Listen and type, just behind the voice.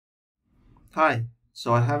Hi.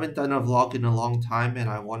 So I haven't done a vlog in a long time and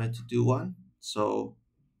I wanted to do one. So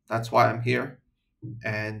that's why I'm here.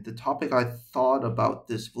 And the topic I thought about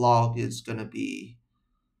this vlog is going to be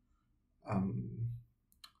um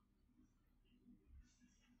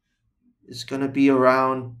it's going to be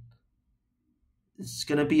around it's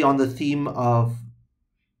going to be on the theme of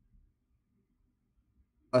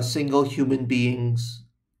a single human being's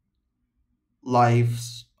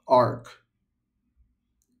life's arc.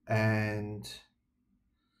 And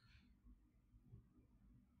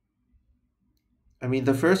I mean,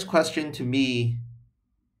 the first question to me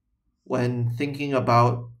when thinking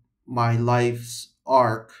about my life's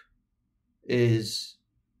arc is,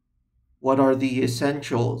 what are the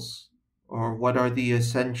essentials, or what are the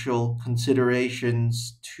essential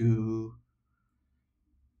considerations to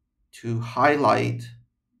highlight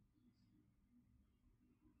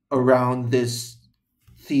around this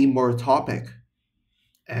theme or topic?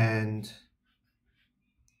 And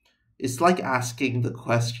it's like asking the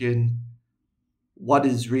question, what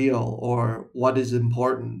is real or what is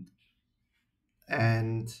important?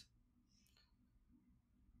 And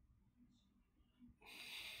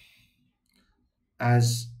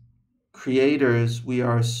as creators, we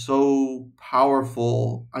are so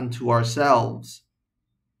powerful unto ourselves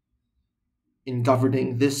in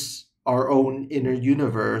governing this, our own inner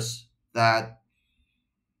universe, that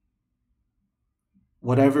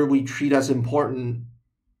whatever we treat as important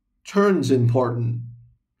turns important,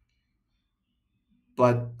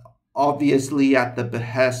 but obviously at the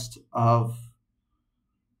behest of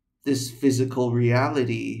this physical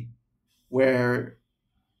reality, where,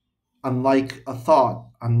 unlike a thought,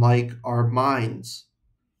 unlike our minds,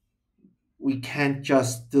 we can't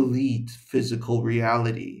just delete physical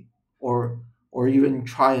reality, or even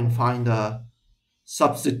try and find a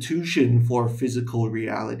substitution for physical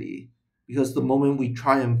reality, because the moment we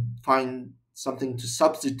try and find something to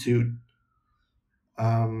substitute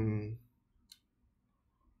um,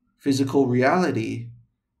 physical reality,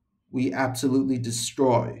 we absolutely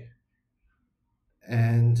destroy.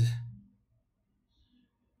 And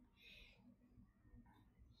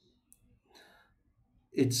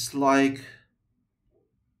it's like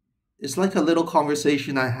it's like a little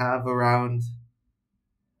conversation I have around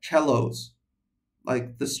cellos,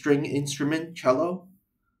 like the string instrument cello.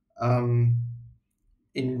 Um,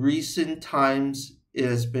 in recent times, it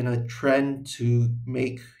has been a trend to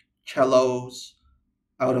make cellos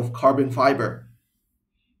out of carbon fiber,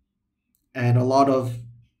 and a lot of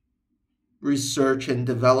research and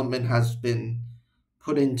development has been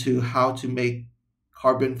put into how to make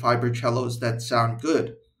carbon fiber cellos that sound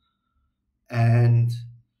good. And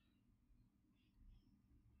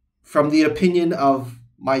from the opinion of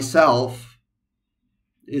myself,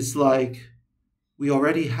 it's like we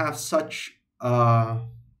already have such a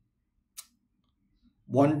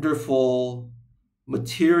wonderful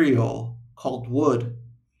material called wood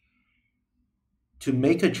to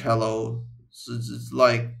make a cello. So it's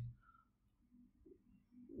like,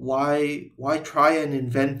 why try and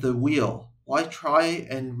invent the wheel? Why try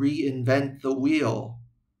and reinvent the wheel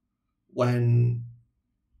when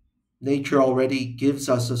nature already gives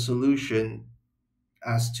us a solution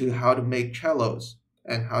as to how to make cellos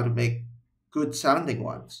and how to make good sounding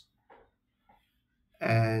ones?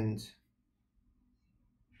 And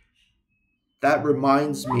that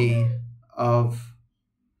reminds me of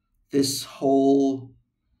this whole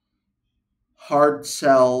hard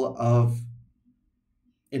sell of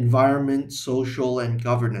environment, social, and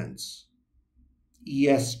governance,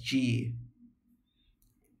 ESG.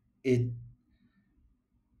 It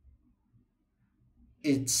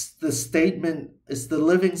it's the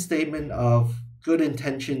living statement of good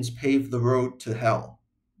intentions pave the road to hell,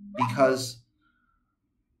 because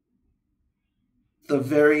the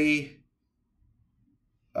very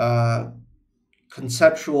uh,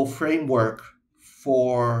 conceptual framework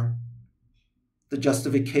for the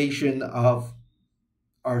justification of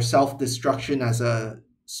our self-destruction as a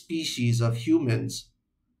species of humans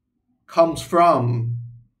comes from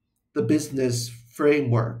the business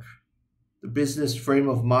framework, the business frame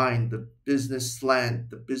of mind, the business slant,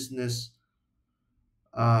 the business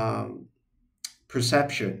um,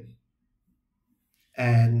 perception.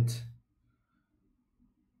 And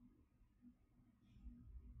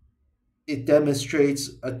it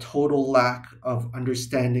demonstrates a total lack of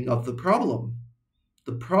understanding of the problem.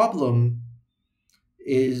 The problem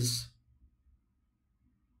is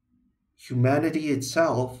humanity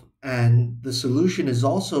itself, and the solution is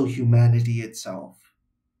also humanity itself.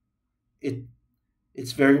 It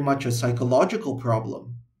it's very much a psychological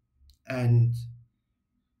problem, and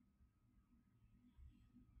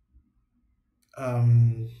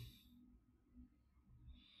um,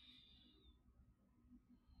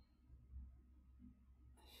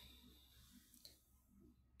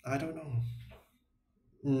 I don't know.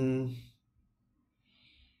 Mm,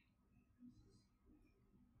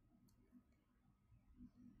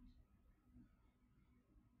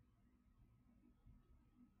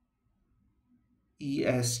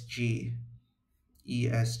 ESG.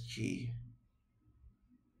 ESG.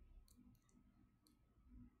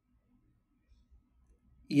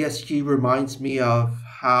 ESG reminds me of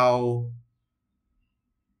how,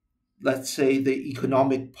 let's say, the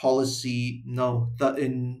economic policy, no,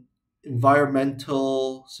 the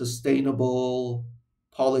environmental sustainable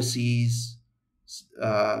policies,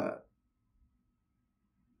 uh,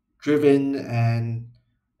 driven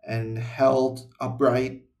and held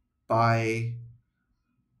upright by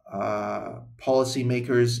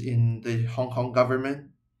policymakers in the Hong Kong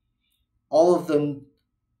government. All of them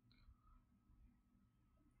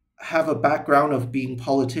have a background of being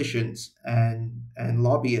politicians and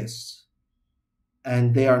lobbyists,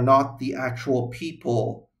 and they are not the actual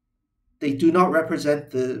people. They do not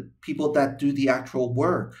represent the people that do the actual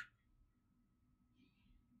work.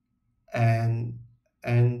 And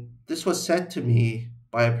this was said to me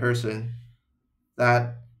by a person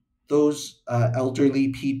that those elderly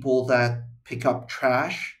people that pick up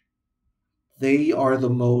trash, they are the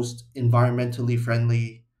most environmentally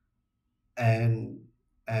friendly and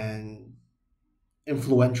and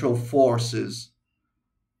influential forces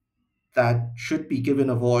that should be given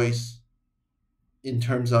a voice in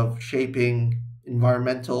terms of shaping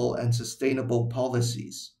environmental and sustainable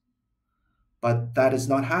policies. But that is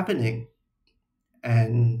not happening.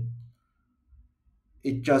 And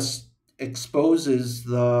it just exposes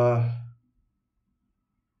the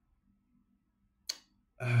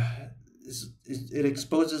uh, it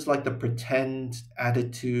exposes like the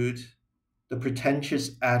the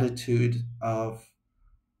pretentious attitude of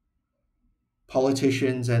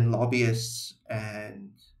politicians and lobbyists,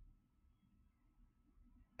 and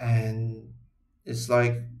it's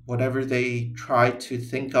like whatever they try to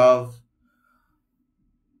think of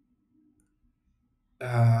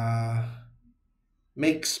uh,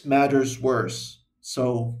 makes matters worse.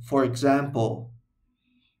 So, for example,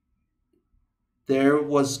 there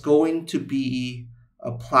was going to be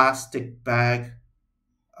a plastic bag,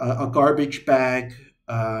 a garbage bag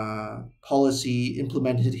policy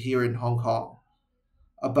implemented here in Hong Kong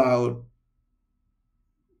about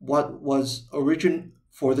what was origin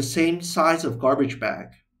for the same size of garbage bag.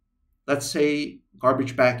 Let's say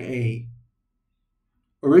garbage bag A.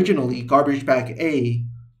 Originally, garbage bag A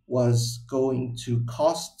was going to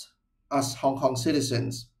cost us Hong Kong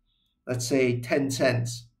citizens, let's say 10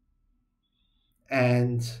 cents.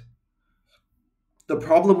 And the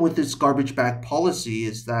problem with this garbage bag policy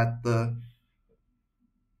is that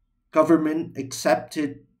government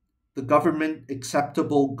accepted the government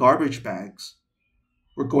acceptable garbage bags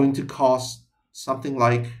were going to cost something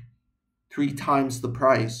like 3 times the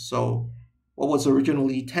price. So what was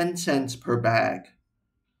originally 10 cents per bag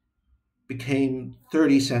became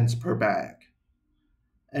 30 cents per bag.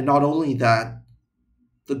 And not only that,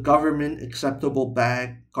 the government acceptable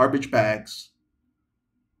garbage bags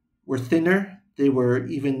were thinner. They were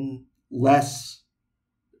even less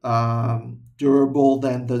durable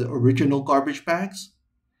than the original garbage bags,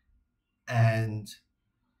 and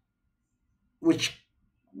which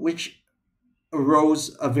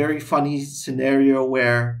arose a very funny scenario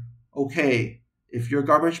where, okay, if your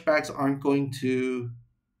garbage bags aren't going to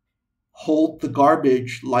hold the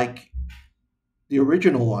garbage like the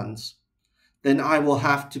original ones, then I will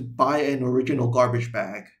have to buy an original garbage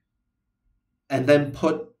bag and then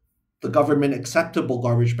put the government acceptable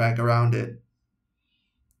garbage bag around it.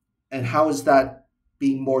 And how is that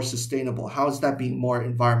being more sustainable? How is that being more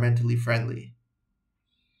environmentally friendly?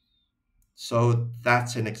 So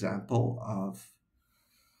that's an example of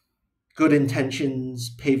good intentions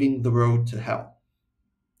paving the road to hell.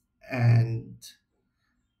 And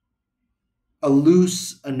a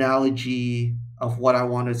loose analogy of what I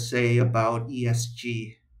want to say about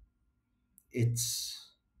ESG, it's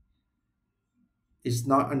is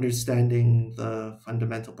not understanding the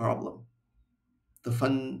fundamental problem. The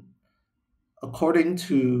fun According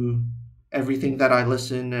to everything that I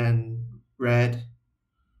listened and read,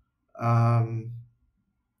 um,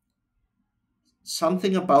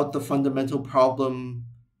 something about the fundamental problem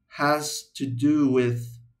has to do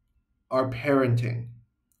with our parenting.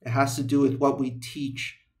 It has to do with what we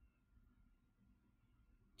teach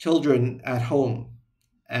children at home.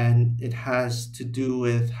 And it has to do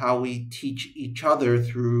with how we teach each other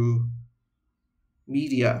through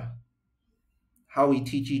media, how we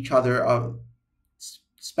teach each other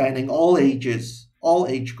spanning all ages, all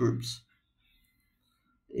age groups.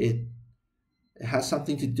 It has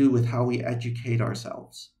something to do with how we educate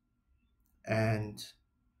ourselves. And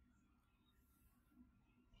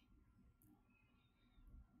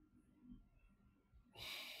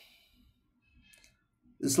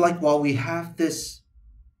it's like while we have this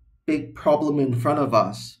big problem in front of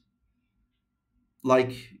us,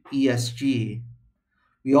 like ESG,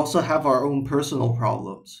 we also have our own personal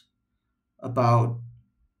problems about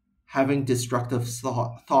having destructive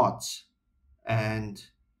thoughts and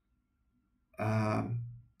um,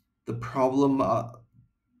 the problem,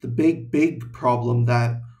 the big problem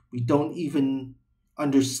that we don't even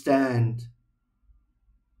understand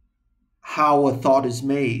how a thought is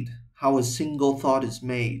made, how a single thought is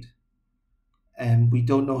made, and we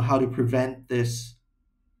don't know how to prevent this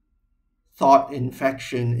thought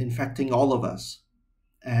infection infecting all of us.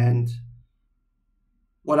 And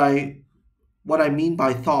what I what I mean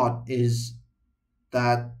by thought is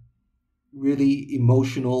that really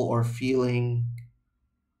emotional or feeling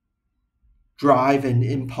drive and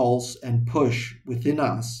impulse and push within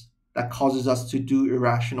us that causes us to do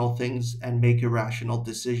irrational things and make irrational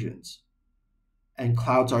decisions and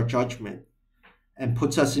clouds our judgment and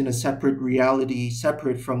puts us in a separate reality,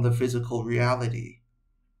 separate from the physical reality.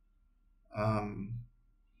 Um,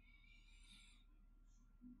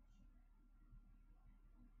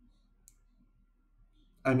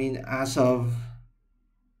 I mean, as of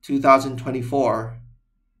 2024,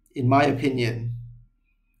 in my opinion,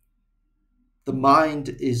 the mind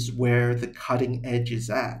is where the cutting edge is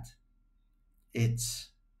at. It's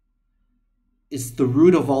it's the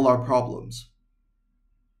root of all our problems.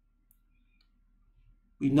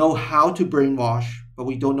 We know how to brainwash, but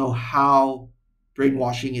we don't know how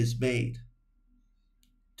brainwashing is made,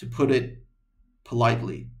 to put it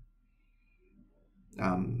politely.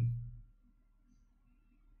 Um,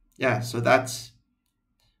 yeah, so that's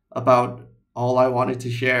about all I wanted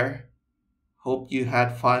to share. Hope you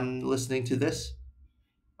had fun listening to this.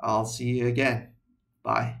 I'll see you again.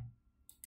 Bye.